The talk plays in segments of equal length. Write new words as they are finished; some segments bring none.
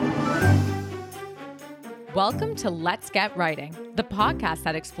Welcome to Let's Get Writing, the podcast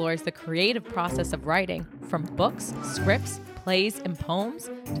that explores the creative process of writing, from books, scripts, plays, and poems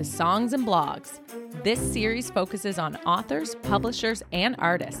to songs and blogs. This series focuses on authors, publishers, and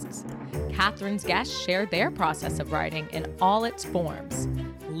artists. Catherine's guests share their process of writing in all its forms.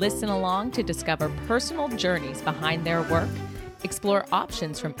 Listen along to discover personal journeys behind their work, explore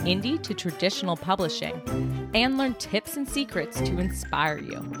options from indie to traditional publishing, and learn tips and secrets to inspire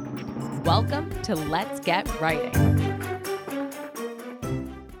you. Welcome to Let's Get Writing.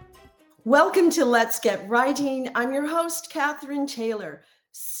 Welcome to Let's Get Writing. I'm your host, Catherine Taylor.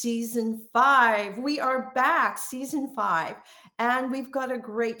 Season 5. We are back, Season 5, and we've got a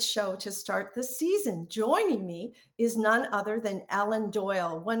great show to start the season. Joining me is none other than Alan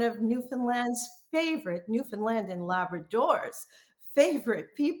Doyle, one of Newfoundland and Labrador's favorite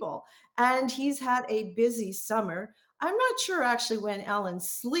people, and he's had a busy summer. I'm not sure actually when Alan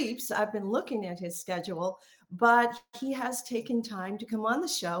sleeps. I've been looking at his schedule, but he has taken time to come on the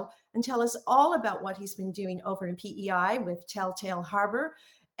show and tell us all about what he's been doing over in PEI with Telltale Harbor.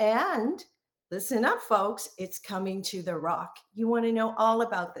 And listen up, folks, it's coming to the Rock. You want to know all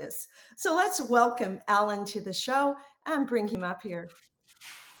about this. So let's welcome Alan to the show and bring him up here.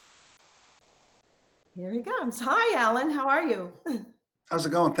 Here he comes. Hi, Alan. How are you? How's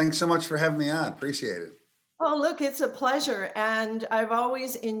it going? Thanks so much for having me on. Appreciate it. Oh, look, it's a pleasure. And I've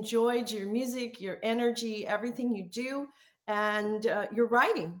always enjoyed your music, your energy, everything you do, and your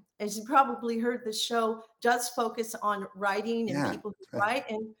writing. As you probably heard, the show does focus on writing and people who write.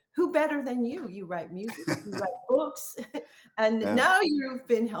 And who better than you? You write music, you write books, and now you've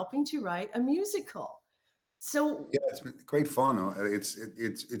been helping to write a musical. So yeah, it's been great fun.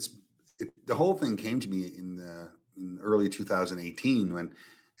 The whole thing came to me in early 2018 when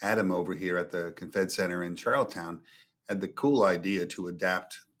Adam over here at the Confed Center in Charlottetown had the cool idea to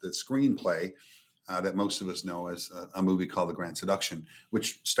adapt the screenplay that most of us know as a movie called The Grand Seduction,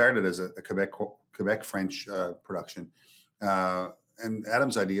 which started as a Quebec French production. And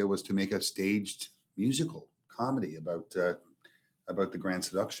Adam's idea was to make a staged musical comedy about The Grand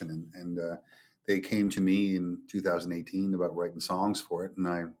Seduction. And they came to me in 2018 about writing songs for it, and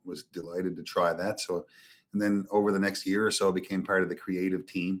I was delighted to try that. And then over the next year or so, I became part of the creative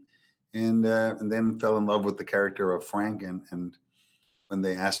team, and then fell in love with the character of Frank. And when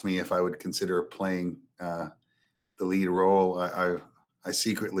they asked me if I would consider playing the lead role, I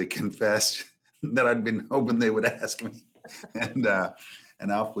secretly confessed that I'd been hoping they would ask me, and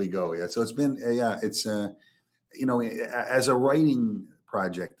off we go. Yeah, so it's been it's as a writing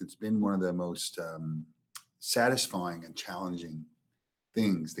project, it's been one of the most satisfying and challenging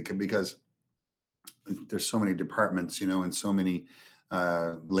things because there's so many departments, and so many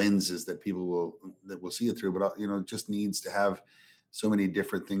lenses that people will see it through. But it just needs to have so many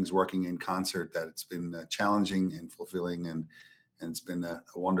different things working in concert that it's been challenging and fulfilling, and it's been a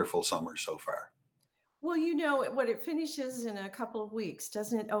wonderful summer so far. Well, what it finishes in a couple of weeks,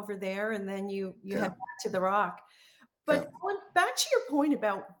 doesn't it, over there? And then you head back to the Rock. But back to your point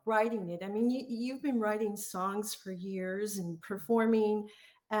about writing it. I mean, you've been writing songs for years and performing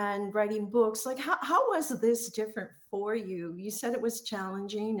and writing books. Like, how was this different for you? You said it was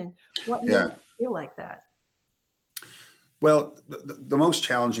challenging, and what made you feel like that? Well, the most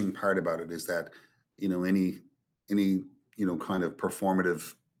challenging part about it is that, any kind of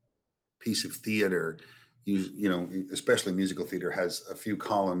performative piece of theater, especially musical theater, has a few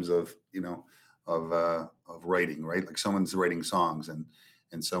columns of writing, right? Like someone's writing songs and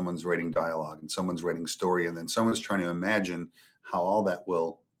someone's writing dialogue and someone's writing story, and then someone's trying to imagine how all that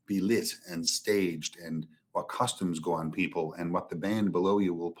will be lit and staged, and what costumes go on people, and what the band below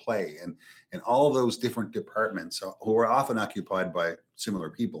you will play, and all those different departments who are often occupied by similar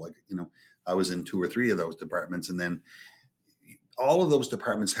people. Like, I was in 2 or 3 of those departments, and then all of those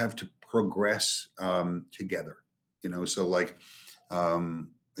departments have to progress together. So like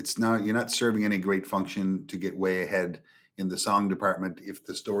it's not, you're not serving any great function to get way ahead in the song department if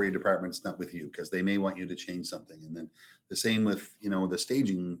the story department's not with you, because they may want you to change something. And then the same with, the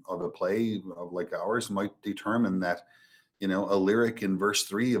staging of a play of like ours might determine that, a lyric in verse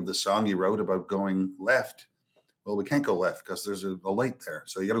 3 of the song you wrote about going left, well, we can't go left because there's a light there.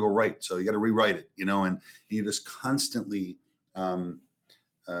 So you got to go right. So you got to rewrite it, and you're just constantly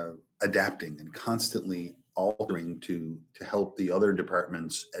adapting and constantly altering to help the other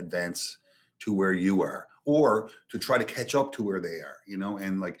departments advance to where you are, or to try to catch up to where they are,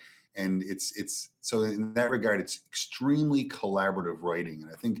 and it's so in that regard, it's extremely collaborative writing.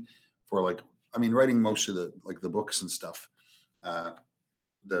 And I think for writing most of the books and stuff, that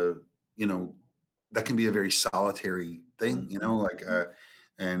can be a very solitary thing,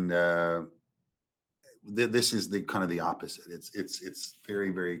 and this is the kind of the opposite. It's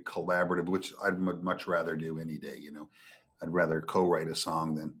very, very collaborative, which I'd much rather do any day. I'd rather co-write a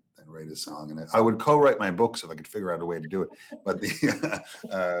song than write a song, and I would co-write my books if I could figure out a way to do it. But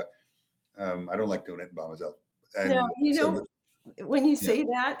I don't like doing it by myself. Now, And so, when you yeah, say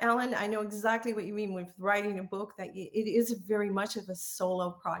that, Alan, I know exactly what you mean with writing a book, that it is very much of a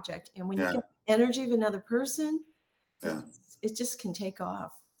solo project. And when you yeah, get the energy of another person, yeah. it just can take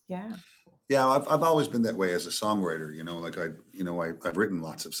off. Yeah. Yeah, I've always been that way as a songwriter. Like I've written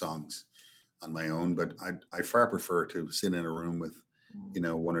lots of songs on my own, but I far prefer to sit in a room with,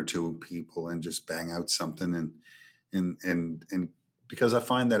 one or two people and just bang out something, and because I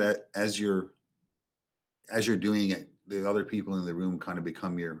find that as you're doing it, the other people in the room kind of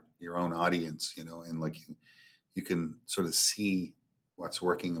become your own audience, and like you can sort of see what's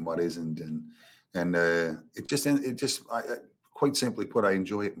working and what isn't, and quite simply put, I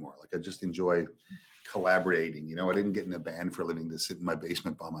enjoy it more. Like I just enjoy collaborating. I didn't get in a band for a living to sit in my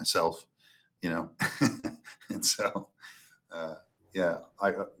basement by myself, you know, and so uh, yeah,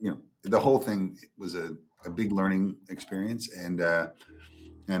 the whole thing was a big learning experience, and I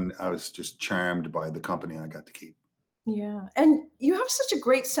was just charmed by the company I got to keep. Yeah, and you have such a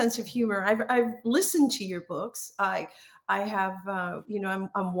great sense of humor. I've listened to your books. I have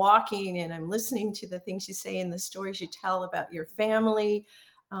I'm walking and I'm listening to the things you say and the stories you tell about your family,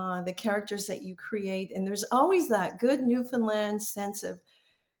 the characters that you create, and there's always that good Newfoundland sense of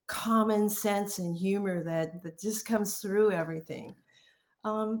common sense and humor that just comes through everything.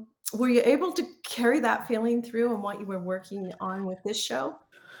 Were you able to carry that feeling through on what you were working on with this show?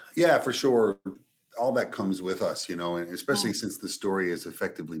 Yeah, for sure. All that comes with us, and Oh, especially since the story is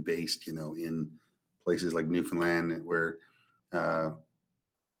effectively based, in places like Newfoundland, where uh,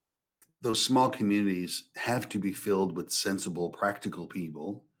 those small communities have to be filled with sensible, practical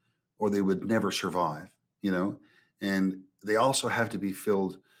people, or they would never survive, you know. And they also have to be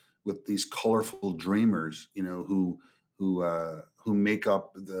filled with these colorful dreamers, who make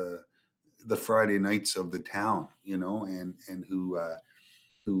up the Friday nights of the town, and who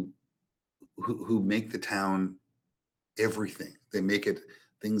who make the town everything. They make it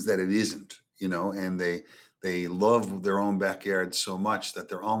things that it isn't, and they love their own backyard so much that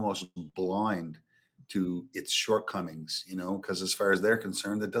they're almost blind to its shortcomings, because as far as they're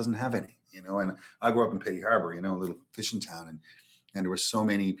concerned, it doesn't have any, And I grew up in Petty Harbor, a little fishing town, and there were so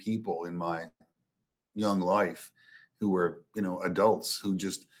many people in my young life who were, adults who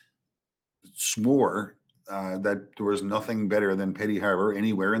just swore that there was nothing better than Petty Harbor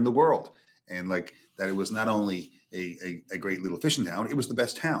anywhere in the world, and like that it was not only a great little fishing town, it was the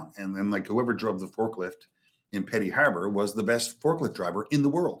best town, and then like whoever drove the forklift in Petty Harbor was the best forklift driver in the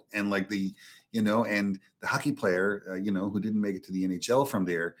world, and like and the hockey player, who didn't make it to the NHL from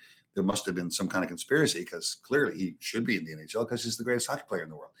there. There must have been some kind of conspiracy because clearly he should be in the NHL because he's the greatest hockey player in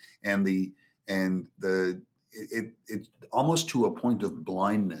the world, and it almost to a point of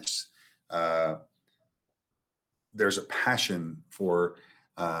blindness. Uh, there's a passion for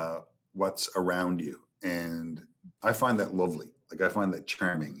what's around you, and I find that lovely. Like I find that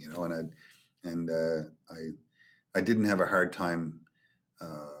charming, and I didn't have a hard time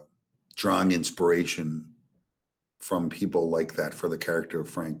drawing inspiration from people like that for the character of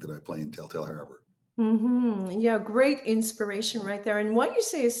Frank that I play in Telltale Harbor. Yeah, great inspiration right there. And what you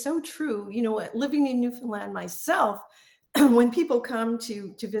say is so true. Living in Newfoundland myself, when people come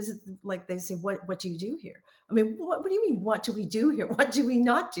to visit, like they say, what do you do here? I mean, what do you mean? What do we do here? What do we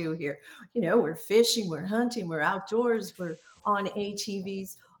not do here? We're fishing, we're hunting, we're outdoors, we're on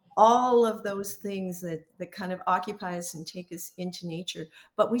ATVs, all of those things that kind of occupy us and take us into nature.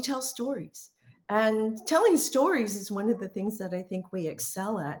 But we tell stories. And telling stories is one of the things that I think we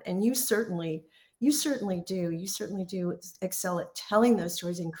excel at. And you certainly do. You certainly do excel at telling those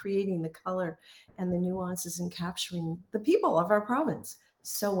stories and creating the color and the nuances and capturing the people of our province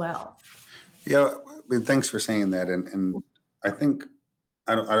so well. Yeah, but thanks for saying that, and I think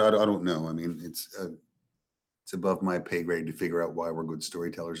I don't know. I mean, it's above my pay grade to figure out why we're good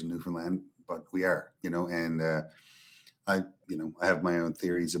storytellers in Newfoundland, but we are, and I have my own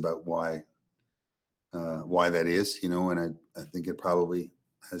theories about why that is, and I think it probably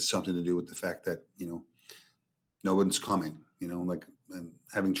has something to do with the fact that, no one's coming, like and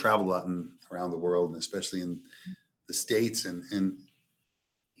having traveled a lot around the world, and especially in the States, and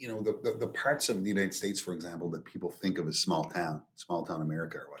the parts of the United States, for example, that people think of as small town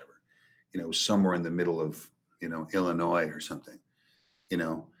America or whatever, somewhere in the middle of, Illinois or something,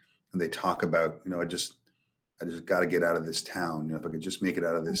 and they talk about, I just got to get out of this town. If I could just make it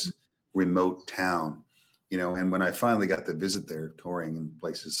out of Mhm. this remote town, and when I finally got to visit there touring in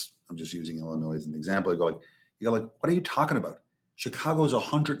places I'm just using Illinois as an example. You go like, what are you talking about? Chicago's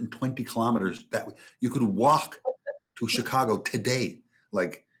 120 kilometers that you could walk to Chicago today.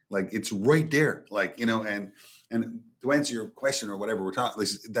 Like it's right there. Like, you know, and to answer your question or whatever we're talking,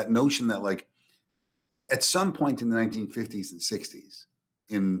 that notion that like at some point in the 1950s and 60s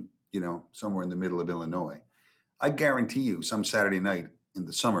in, you know, somewhere in the middle of Illinois, I guarantee you some Saturday night in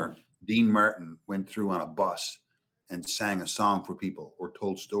the summer, Dean Martin went through on a bus and sang a song for people or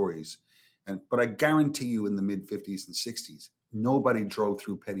told stories. But I guarantee you in the mid 50s and 60s, nobody drove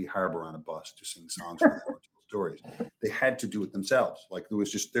through Petty Harbor on a bus to sing songs for them or tell stories. They had to do it themselves. Like there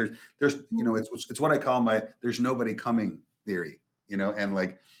was just, there's, you know, it's what I call my, there's nobody coming theory, you know, and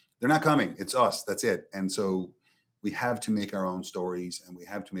like, they're not coming. It's us. That's it. And so we have to make our own stories and we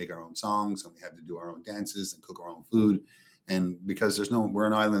have to make our own songs and we have to do our own dances and cook our own food. And because we're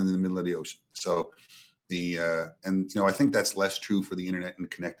an island in the middle of the ocean. So and you know, I think that's less true for the internet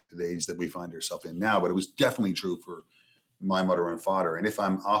and connected age that we find ourselves in now, but it was definitely true for my mother and father. And if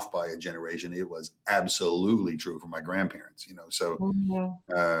I'm off by a generation, it was absolutely true for my grandparents, you know. So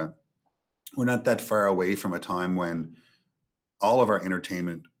we're not that far away from a time when all of our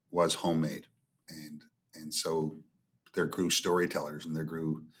entertainment was homemade. And so there grew storytellers and there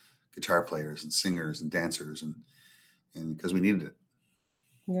grew guitar players and singers and dancers and because we needed it.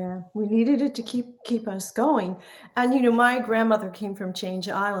 Yeah, we needed it to keep us going. And you know, my grandmother came from Change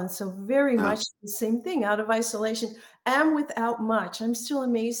Island, so very much the same thing, out of isolation and without much. I'm still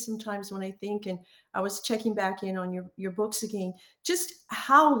amazed sometimes when I think, and I was checking back in on your books again, just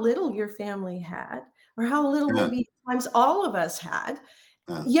how little your family had, or how little maybe times all of us had.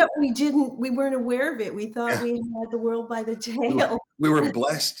 Yet we weren't aware of it. We thought we had the world by the tail. We were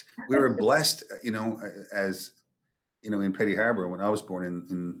blessed. We were blessed, you know, as you know, in Petty Harbor, when I was born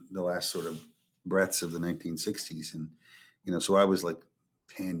in the last sort of breaths of the 1960s. And, you know, so I was like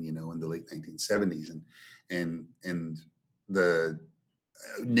 10, you know, in the late 1970s. And it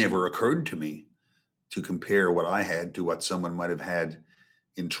never occurred to me to compare what I had to what someone might have had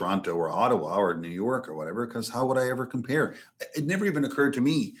in Toronto or Ottawa or New York or whatever, because how would I ever compare? It never even occurred to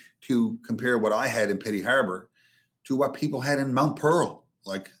me to compare what I had in Petty Harbor to what people had in Mount Pearl.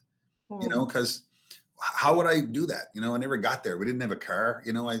 Like, you know, because how would I do that? You know, I never got there. We didn't have a car.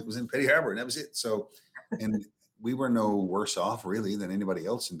 You know, I was in Petty Harbor and that was it. So, and we were no worse off really than anybody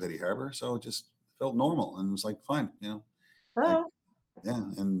else in Petty Harbor. So it just felt normal and it was like, fine, you know. Like, yeah.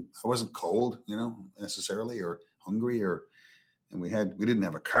 And I wasn't cold, you know, necessarily or hungry and we didn't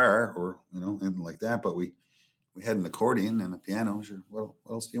have a car or, you know, anything like that, but we had an accordion and a piano. Sure. Well,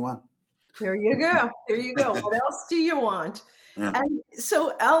 what else do you want? There you go. There you go. What else do you want? Yeah. And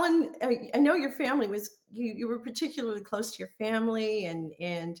so, Alan, I know your family was, you were particularly close to your family,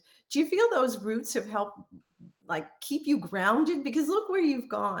 and do you feel those roots have helped like keep you grounded? Because look where you've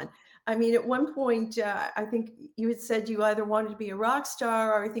gone. I mean, at one point, I think you had said you either wanted to be a rock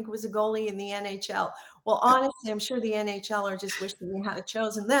star or I think it was a goalie in the NHL. Well, honestly, I'm sure the NHL are just wishing you had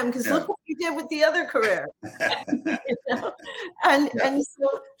chosen them because look what you did with the other career. You know? And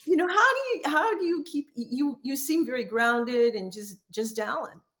so, you know, how do you keep you seem very grounded and just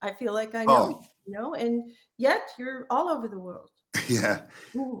Alan. I feel like I know you know, and yet you're all over the world. Yeah.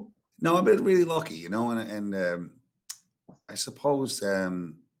 Ooh. No, I've been really lucky, you know, and I suppose I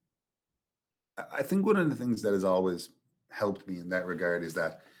think one of the things that has always helped me in that regard is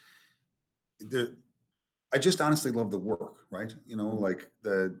that I just honestly love the work, right? You know, like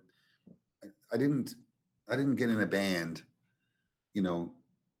I didn't get in a band, you know,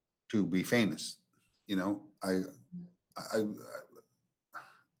 to be famous. You know, I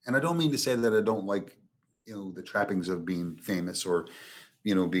and I don't mean to say that I don't like, you know, the trappings of being famous or,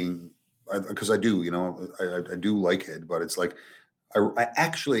 you know, because I do, you know, I do like it, but it's like I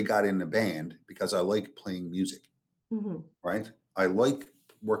actually got in the band because I like playing music, right? I like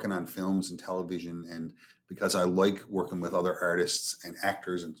working on films and television, and because I like working with other artists and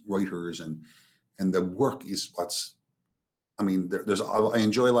actors and writers, and the work is I mean, I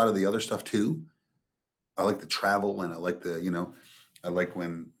enjoy a lot of the other stuff too. I like the travel and I like the, you know, I like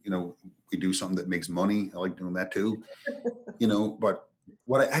when, you know, we do something that makes money. I like doing that too, you know, but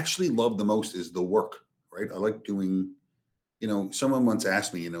what I actually love the most is the work, right? I like doing, you know, someone once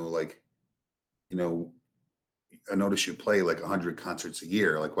asked me, you know, like, you know, I notice you play like 100 concerts a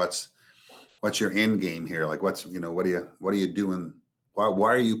year. Like what's your end game here? Like what are you doing? Why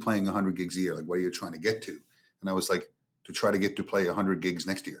are you playing 100 gigs a year? Like what are you trying to get to? And I was like, to try to get to play 100 gigs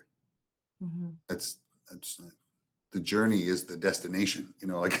next year. That's the journey is the destination, you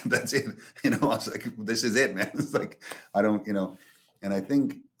know, like that's it. You know, I was like, this is it, man. It's like, I don't, you know, and I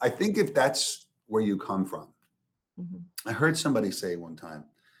think if that's where you come from, I heard somebody say one time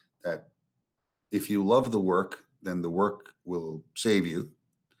that if you love the work, then the work will save you,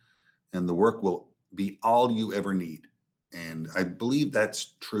 and the work will be all you ever need. And I believe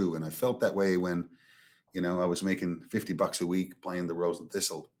that's true. And I felt that way when, I was making $50 a week playing the Rose and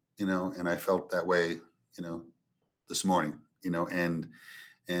Thistle, and I felt that way, this morning, and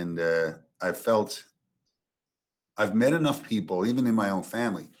I've met enough people, even in my own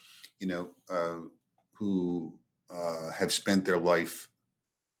family, who have spent their life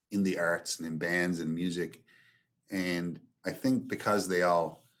in the arts and in bands and music. And I think because they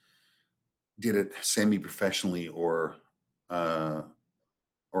all did it semi-professionally uh,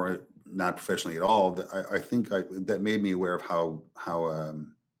 or not professionally at all, I think that made me aware of how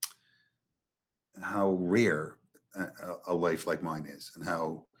rare a life like mine is, and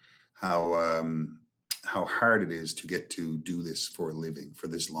how how hard it is to get to do this for a living for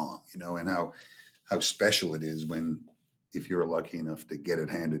this long, and how special it is if you're lucky enough to get it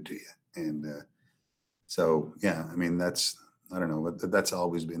handed to you. And so, yeah, I mean, I don't know, but that's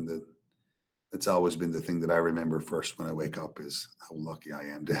always been the thing that I remember first when I wake up, is how lucky I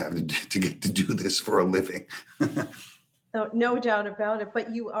am to get to do this for a living. No doubt about it.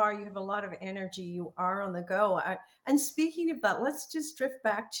 But you have a lot of energy. You are on the go. And speaking of that, let's just drift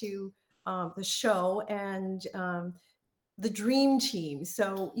back to the show and the dream team.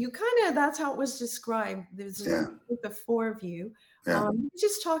 So that's how it was described. There's a group of four of you. Yeah.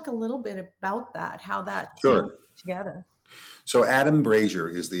 Just talk a little bit about that, how that Sure. came together. So Adam Brazier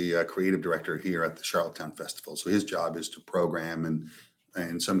is the creative director here at the Charlottetown Festival. So his job is to program and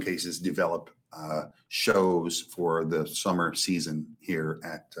in some cases develop shows for the summer season here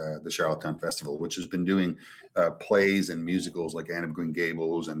at the Charlottetown Festival, which has been doing plays and musicals like Anne of Green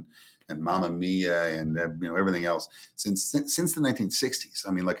Gables and Mamma Mia and everything else since the 1960s.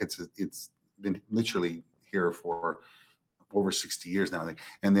 I mean, like it's been literally here for over 60 years now, I think.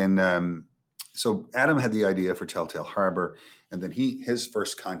 And then so Adam had the idea for Telltale Harbor, and then his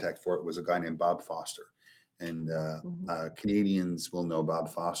first contact for it was a guy named Bob Foster. And Canadians will know Bob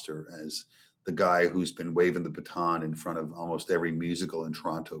Foster as the guy who's been waving the baton in front of almost every musical in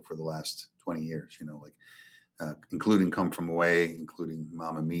Toronto for the last 20 years, including Come From Away, including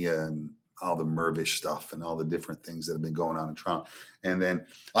Mamma Mia and all the Mirvish stuff and all the different things that have been going on in Toronto. And then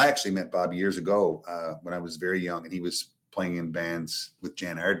I actually met Bob years ago when I was very young, and he was playing in bands with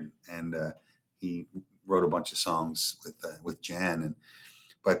Jan Arden, and he wrote a bunch of songs with Jan.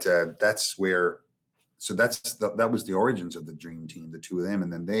 But that's where, so that was the origins of the Dream Team, the two of them.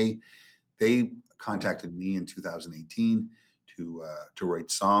 And then they contacted me in 2018 to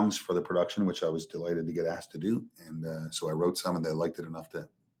write songs for the production, which I was delighted to get asked to do. And so I wrote some, and they liked it enough to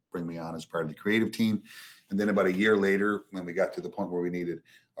bring me on as part of the creative team. And then about a year later, when we got to the point where we needed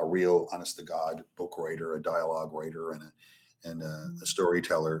a real honest to God book writer, a dialogue writer, and a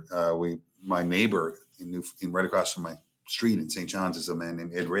storyteller, my neighbor right across from my street in St. John's is a man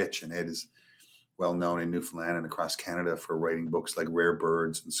named Ed Rich, and Ed is well known in Newfoundland and across Canada for writing books like Rare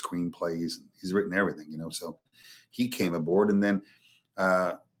Birds and screenplays. He's written everything, so he came aboard. And then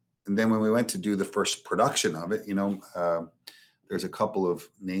when we went to do the first production of it, there's a couple of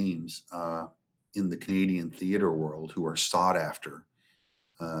names in the Canadian theater world who are sought after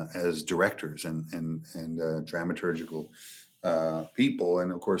as directors and dramaturgical people.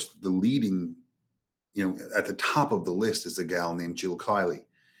 And of course, the leading, at the top of the list is a gal named Jill Kiley.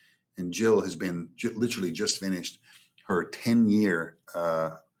 And Jill has been literally just finished her 10-year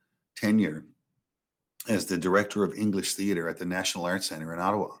tenure as the director of English theater at the National Arts Centre in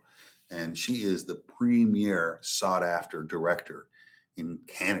Ottawa. And she is the premier sought after director in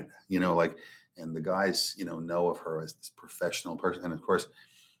Canada, and the guys, know of her as this professional person. And of course,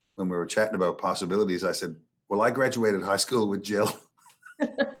 when we were chatting about possibilities, I said, well, I graduated high school with Jill.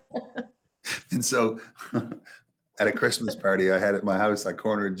 And so at a Christmas party I had at my house, I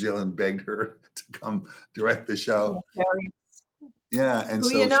cornered Jill and begged her to come direct the show. Yeah. And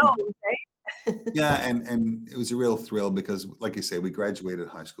so right? Yeah. And it was a real thrill because, like you say, we graduated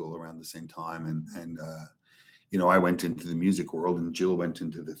high school around the same time. And I went into the music world and Jill went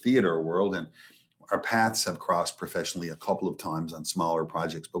into the theater world, and our paths have crossed professionally a couple of times on smaller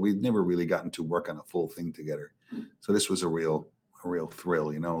projects, but we've never really gotten to work on a full thing together. So this was a real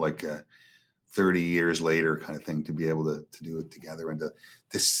thrill, like 30 years later kind of thing, to be able to do it together and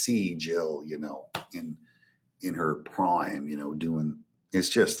to see Jill, in her prime, doing, it's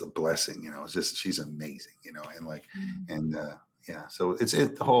just a blessing, it's just, she's amazing, yeah, so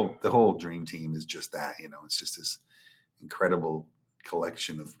the whole Dream Team is just that, it's just this incredible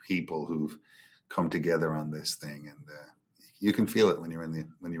collection of people who've come together on this thing, and you can feel it when you're in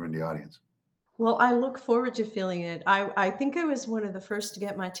the audience. Well, I look forward to feeling it. I think I was one of the first to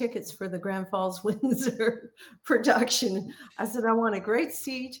get my tickets for the Grand Falls Windsor production. I said, I want a great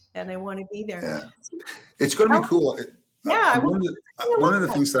seat and I want to be there. Yeah, it's going to be Oh, cool. yeah, I will One look of the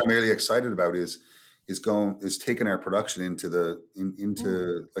at it. things that I'm really excited about is taking our production Mm,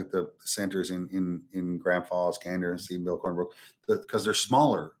 into like the centers in Grand Falls, Gander, Stephenville, Cornbrook, because they're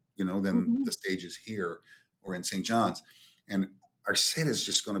smaller, than mhm. the stages here or in St. John's, and our set is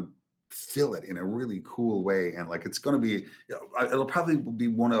just going to fill it in a really cool way, and like it's going to be, it'll probably be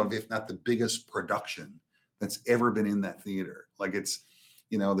one of, if not the biggest production that's ever been in that theater. Like it's,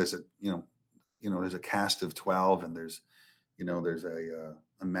 there's there's a cast of 12, and there's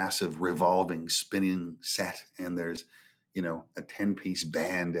a massive revolving spinning set, and there's a 10-piece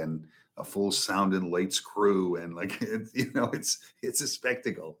band and a full sound and lights crew, and like it's a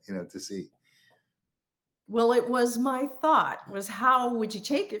spectacle to see. Well, it was my thought was how would you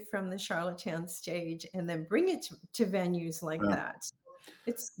take it from the Charlottetown stage and then bring it to venues like Yeah, that?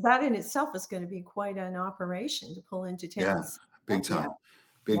 It's that in itself is going to be quite an operation to pull into yeah, towns. big Yeah, time,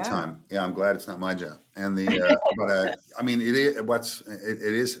 big yeah. time. Yeah, I'm glad it's not my job. And but I mean, it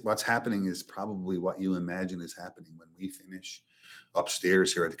is what's happening is probably what you imagine is happening when we finish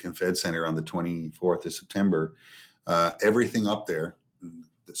upstairs here at the Confed Center on the 24th of September. Everything up there,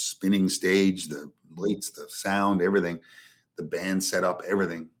 the spinning stage, the lights, the sound, everything, the band set up,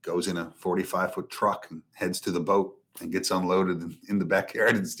 everything goes in a 45-foot truck and heads to the boat and gets unloaded in the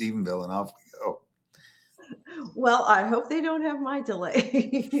backyard in Stephenville, and off we go. Well, I hope they don't have my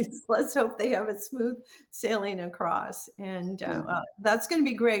delays. Let's hope they have a smooth sailing across, and Yeah. that's going to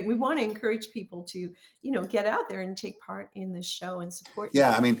be great. We want to encourage people to, get out there and take part in the show and support you.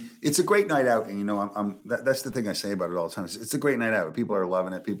 Yeah, I mean, it's a great night out, and that's the thing I say about it all the time. It's a great night out. People are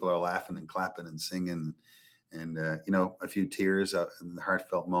loving it. People are laughing and clapping and singing, and a few tears and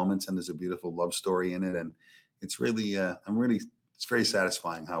heartfelt moments, and there's a beautiful love story in it, and it's really, it's very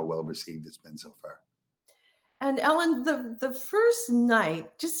satisfying how well received it's been so far. And Ellen, the first night,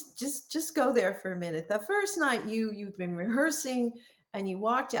 just go there for a minute. The first night you've been rehearsing and you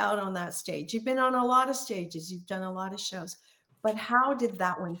walked out on that stage. You've been on a lot of stages, you've done a lot of shows, but how did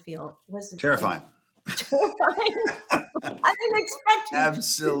that one feel? Was it Terrifying. terrifying? I didn't expect you to say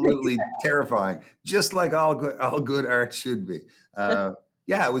Absolutely terrifying, just like all good art should be.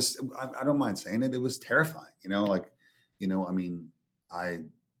 Yeah, it was. I don't mind saying it. It was terrifying. I mean, I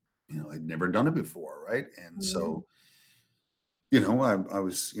I'd never done it before, right? And that. so I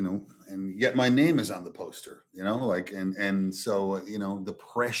was, and yet my name is on the poster, like, and so the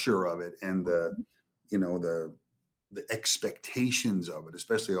pressure of it, and you know the expectations of it,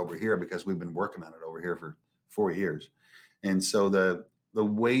 especially over here, because we've been working on it over here for 4 years, and so the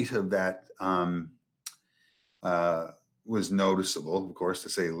weight of that was noticeable, of course, to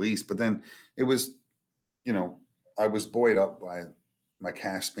say the least. But then it was, I was buoyed up by my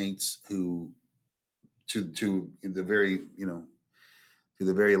castmates who, to the very, to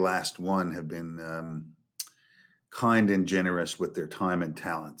the very last one, have been kind and generous with their time and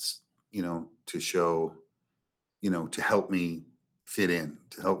talents, to show, to help me fit in,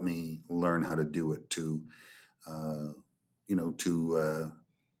 to help me learn how to do it, to, to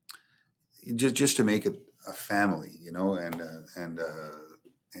just to make it a family, and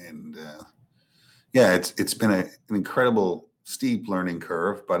yeah, it's been an incredible steep learning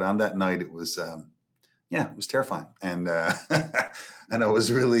curve. But on that night, it was yeah, it was terrifying, and and I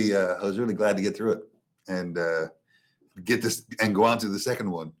was really glad to get through it and get this and go on to the second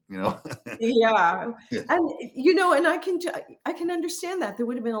one. Yeah, Yeah, and and I can understand that there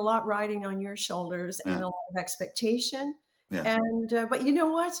would have been a lot riding on your shoulders and yeah, a lot of expectation. yeah. And but you know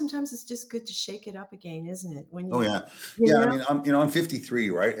what? Sometimes it's just good to shake it up again, isn't it? When Oh you, yeah, you yeah. I know, mean, I'm 53,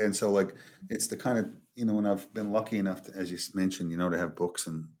 right? And so like, it's the kind of, when I've been lucky enough to, as you mentioned, to have books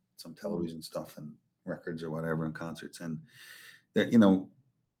and some mm, television stuff and records or whatever and concerts, and that,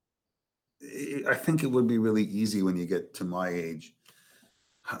 I think it would be really easy when you get to my age,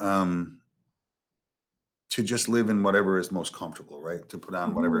 um, to just live in whatever is most comfortable, right? To put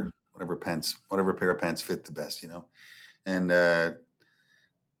on mhm. whatever pair of pants fit the best, and and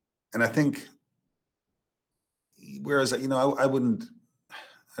I think, whereas I wouldn't,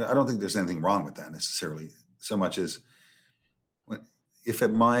 I don't think there's anything wrong with that necessarily, so much as when, if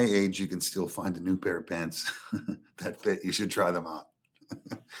at my age you can still find a new pair of pants that fit, you should try them on.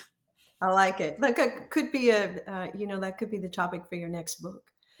 I like it. Like it could be that could be the topic for your next book.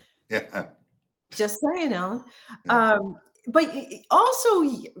 Yeah, Just saying, Ellen. yeah, Um, but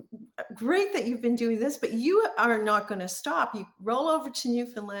also great that you've been doing this, but you are not going to stop. You roll over to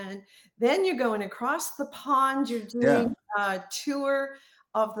Newfoundland, then you're going across the pond. You're yeah. doing a tour.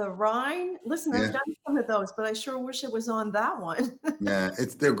 of the Rhine. Listen, I've Yeah. done some of those, but I sure wish it was on that one. Yeah,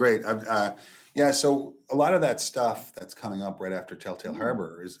 they're great. Yeah, so a lot of that stuff that's coming up right after Telltale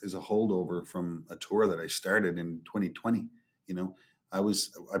Harbor is a holdover from a tour that I started in 2020. You know, I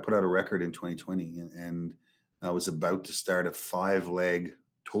put out a record in 2020, and I was about to start a 5-leg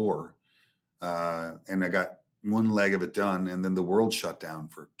tour, and I got one leg of it done, and then the world shut down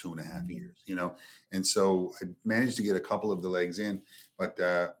for 2.5 years. You know, and so I managed to get a couple of the legs in, but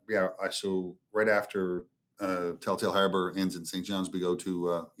so right after Telltale Harbor ends in St. John's, we go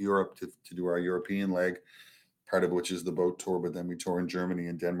to Europe to do our European leg, part of which is the boat tour, but then we tour in Germany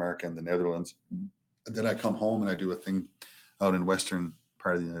and Denmark and the Netherlands. And then I come home and I do a thing out in western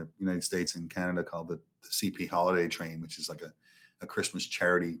part of the United States and Canada called the CP Holiday Train, which is like a Christmas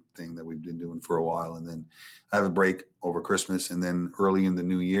charity thing that we've been doing for a while. And then I have a break over Christmas, and then early in the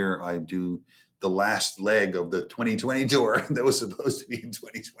new year, I do the last leg of the 2020 tour that was supposed to be in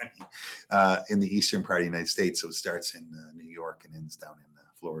 2020 in the eastern part of the United States. So it starts in New York and ends down in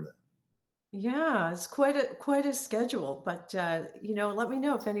Florida. Yeah, it's quite a schedule, but let me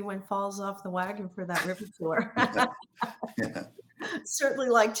know if anyone falls off the wagon for that river tour. Yeah. Certainly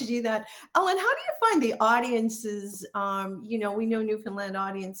like to do that. Ellen, how do you find the audiences? We know Newfoundland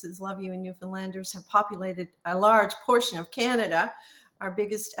audiences love you, and Newfoundlanders have populated a large portion of Canada. Our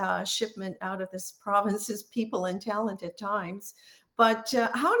biggest shipment out of this province is people and talent at times. But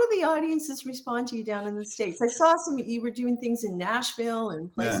how do the audiences respond to you down in the States? I saw you were doing things in Nashville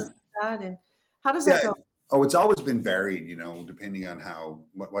and places like that. And how does that go? Oh, it's always been varied, depending on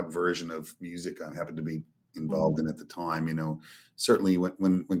what version of music I happened to be involved in at the time. Certainly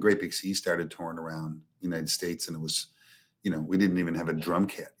when Great Big Sea started touring around the United States, and it was, we didn't even have a drum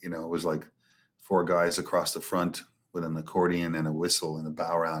kit. It was like 4 guys across the front with an accordion and a whistle and a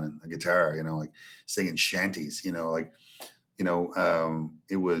bow round and a guitar, like singing shanties, it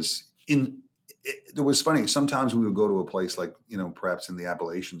was funny. Sometimes we would go to a place like, perhaps in the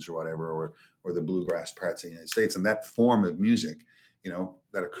Appalachians or whatever, or the bluegrass parts of the United States. And that form of music,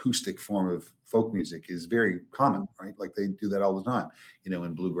 that acoustic form of folk music is very common, right? Like they do that all the time,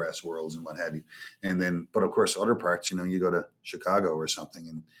 in bluegrass worlds and what have you. And then, but of course, other parts, you go to Chicago or something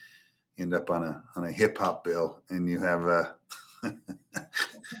and end up on a hip hop bill, and you have an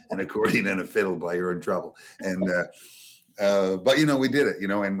accordion and a fiddle by you're in trouble. And but we did it,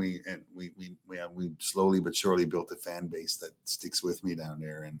 and we slowly but surely built a fan base that sticks with me down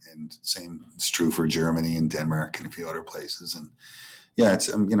there, and same is true for Germany and Denmark and a few other places. And yeah, it's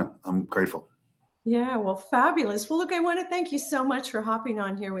I'm grateful. Yeah, well, fabulous. Well, look, I want to thank you so much for hopping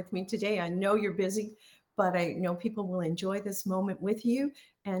on here with me today. I know you're busy, but I know people will enjoy this moment with you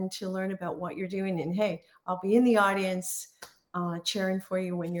and to learn about what you're doing. And hey, I'll be in the audience cheering for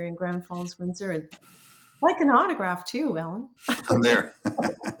you when you're in Grand Falls, Windsor. And like an autograph too, Ellen. I'm there.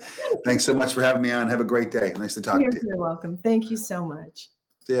 Thanks so much for having me on. Have a great day. Nice to talk to you. You're welcome. Thank you so much.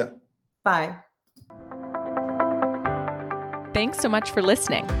 See ya. Bye. Thanks so much for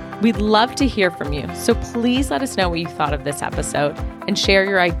listening. We'd love to hear from you, so please let us know what you thought of this episode and share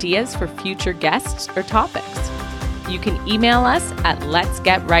your ideas for future guests or topics. You can email us at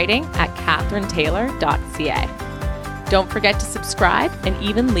letsgetwriting@katherinetaylor.ca. Don't forget to subscribe and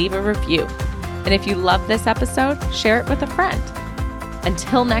even leave a review. And if you love this episode, share it with a friend.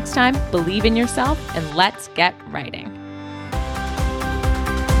 Until next time, believe in yourself and let's get writing.